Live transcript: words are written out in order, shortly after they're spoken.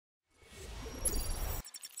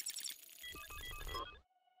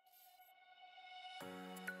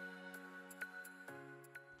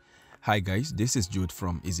Hi guys, this is Jude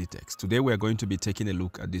from 𝐒𝐄𝐃. Today we are going to be taking a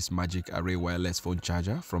look at this magic array wireless phone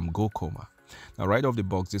charger from Gocomma. Now right off the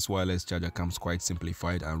box, this wireless charger comes quite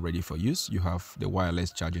simplified and ready for use. You have the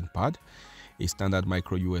wireless charging pad, a standard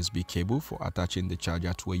micro USB cable for attaching the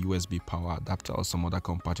charger to a USB power adapter or some other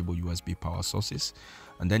compatible USB power sources,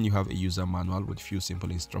 and then you have a user manual with few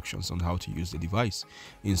simple instructions on how to use the device.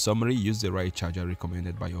 In summary, use the right charger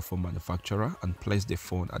recommended by your phone manufacturer and place the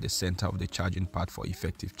phone at the center of the charging pad for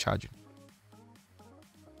effective charging.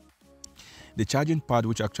 The charging pad,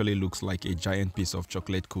 which actually looks like a giant piece of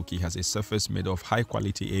chocolate cookie, has a surface made of high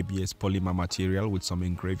quality ABS polymer material with some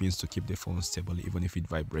engravings to keep the phone stable even if it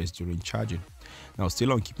vibrates during charging. Now,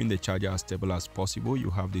 still on keeping the charger as stable as possible, you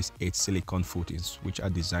have these 8 silicone footings which are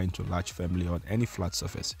designed to latch firmly on any flat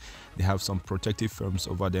surface. They have some protective films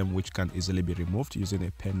over them which can easily be removed using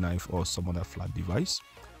a pen knife or some other flat device.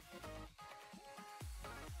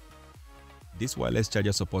 This wireless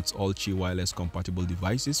charger supports all Qi wireless compatible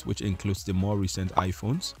devices, which includes the more recent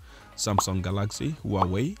iPhones, Samsung Galaxy,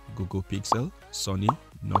 Huawei, Google Pixel, Sony,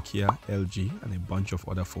 Nokia, LG, and a bunch of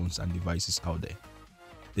other phones and devices out there.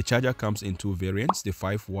 The charger comes in 2 variants, the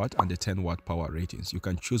 5-watt and the 10-watt power ratings. You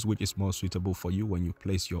can choose which is more suitable for you when you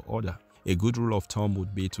place your order. A good rule of thumb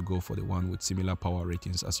would be to go for the one with similar power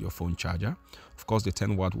ratings as your phone charger. Of course, the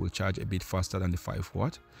 10-watt will charge a bit faster than the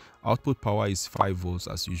 5-watt. Output power is 5 volts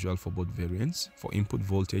as usual for both variants. For input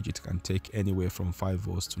voltage, it can take anywhere from 5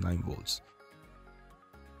 volts to 9 volts.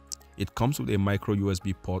 It comes with a micro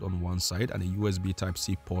USB port on one side and a USB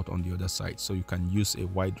Type-C port on the other side, so you can use a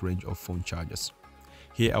wide range of phone chargers.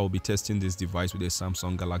 Here I will be testing this device with a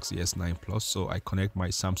Samsung Galaxy S9 Plus, so I connect my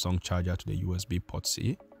Samsung charger to the USB port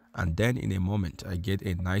C. And then in a moment, I get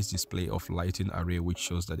a nice display of lighting array which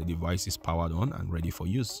shows that the device is powered on and ready for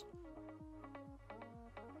use.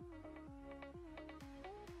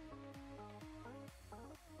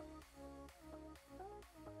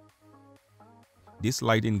 This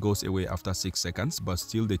lighting goes away after 6 seconds, but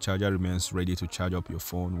still the charger remains ready to charge up your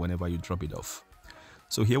phone whenever you drop it off.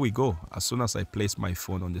 So here we go. As soon as I place my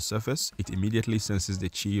phone on the surface, it immediately senses the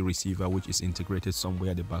Qi receiver which is integrated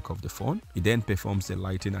somewhere at the back of the phone. It then performs the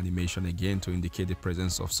lighting animation again to indicate the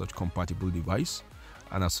presence of such compatible device.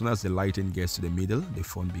 And as soon as the lighting gets to the middle, the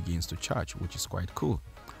phone begins to charge, which is quite cool.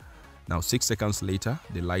 Now 6 seconds later,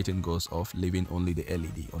 the lighting goes off, leaving only the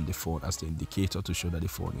LED on the phone as the indicator to show that the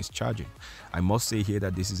phone is charging. I must say here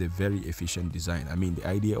that this is a very efficient design. I mean, the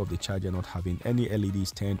idea of the charger not having any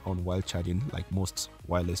LEDs turned on while charging like most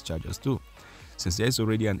wireless chargers do. Since there's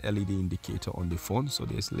already an LED indicator on the phone, so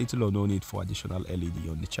there's little or no need for additional LED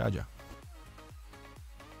on the charger.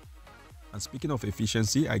 And speaking of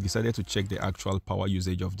efficiency, I decided to check the actual power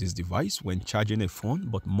usage of this device when charging a phone,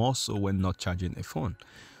 but more so when not charging a phone.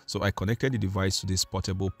 So I connected the device to this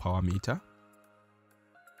portable power meter.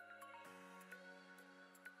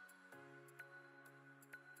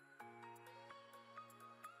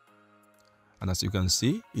 And as you can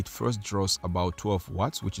see, it first draws about 12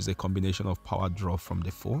 watts, which is a combination of power draw from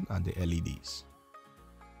the phone and the LEDs.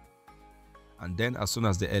 And then as soon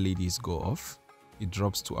as the LEDs go off, it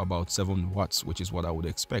drops to about 7 watts, which is what I would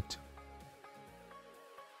expect.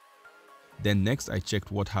 Then next I checked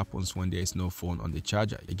what happens when there is no phone on the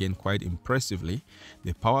charger. Again, quite impressively,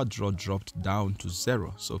 the power draw dropped down to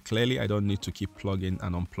 0. So clearly I don't need to keep plugging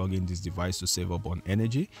and unplugging this device to save up on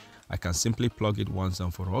energy. I can simply plug it once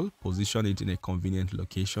and for all, position it in a convenient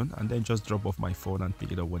location, and then just drop off my phone and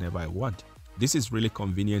pick it up whenever I want. This is really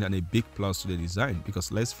convenient and a big plus to the design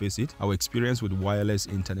because let's face it, our experience with wireless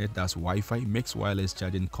internet, that's Wi-Fi, makes wireless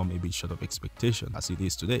charging come a bit short of expectation as it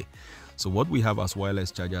is today. So what we have as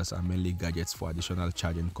wireless chargers are mainly gadgets for additional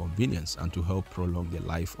charging convenience and to help prolong the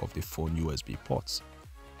life of the phone USB ports.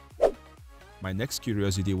 My next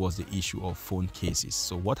curiosity was the issue of phone cases.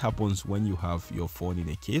 So what happens when you have your phone in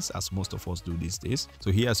a case, as most of us do these days?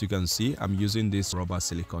 So here, as you can see, I'm using this rubber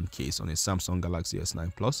silicone case on a Samsung Galaxy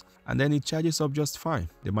S9 Plus, and then it charges up just fine.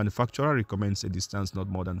 The manufacturer recommends a distance not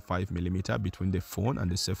more than 5 mm between the phone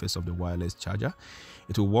and the surface of the wireless charger.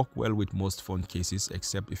 It will work well with most phone cases,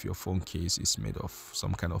 except if your phone case is made of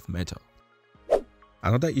some kind of metal.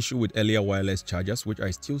 Another issue with earlier wireless chargers, which I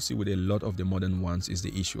still see with a lot of the modern ones, is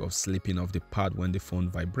the issue of slipping off the pad when the phone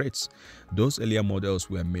vibrates. Those earlier models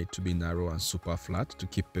were made to be narrow and super flat to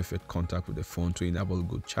keep perfect contact with the phone to enable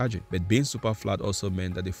good charging. But being super flat also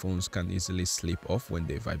meant that the phones can easily slip off when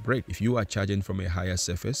they vibrate. If you are charging from a higher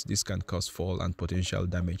surface, this can cause fall and potential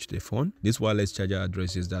damage to the phone. This wireless charger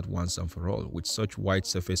addresses that once and for all. With such wide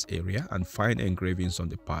surface area and fine engravings on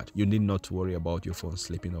the pad, you need not to worry about your phone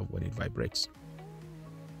slipping off when it vibrates.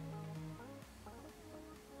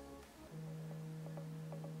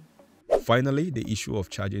 Finally, the issue of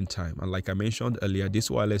charging time, and like I mentioned earlier, this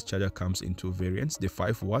wireless charger comes in two variants, the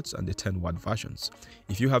 5 watts and the 10 watt versions.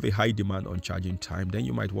 If you have a high demand on charging time, then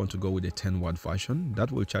you might want to go with the 10 watt version.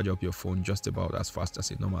 That will charge up your phone just about as fast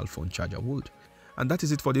as a normal phone charger would. And that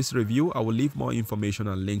is it for this review. I will leave more information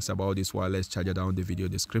and links about this wireless charger down in the video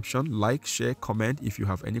description. Like, share, comment if you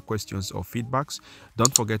have any questions or feedbacks.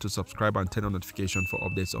 Don't forget to subscribe and turn on notification for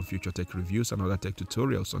updates on future tech reviews and other tech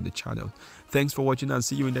tutorials on the channel. Thanks for watching and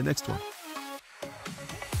see you in the next one.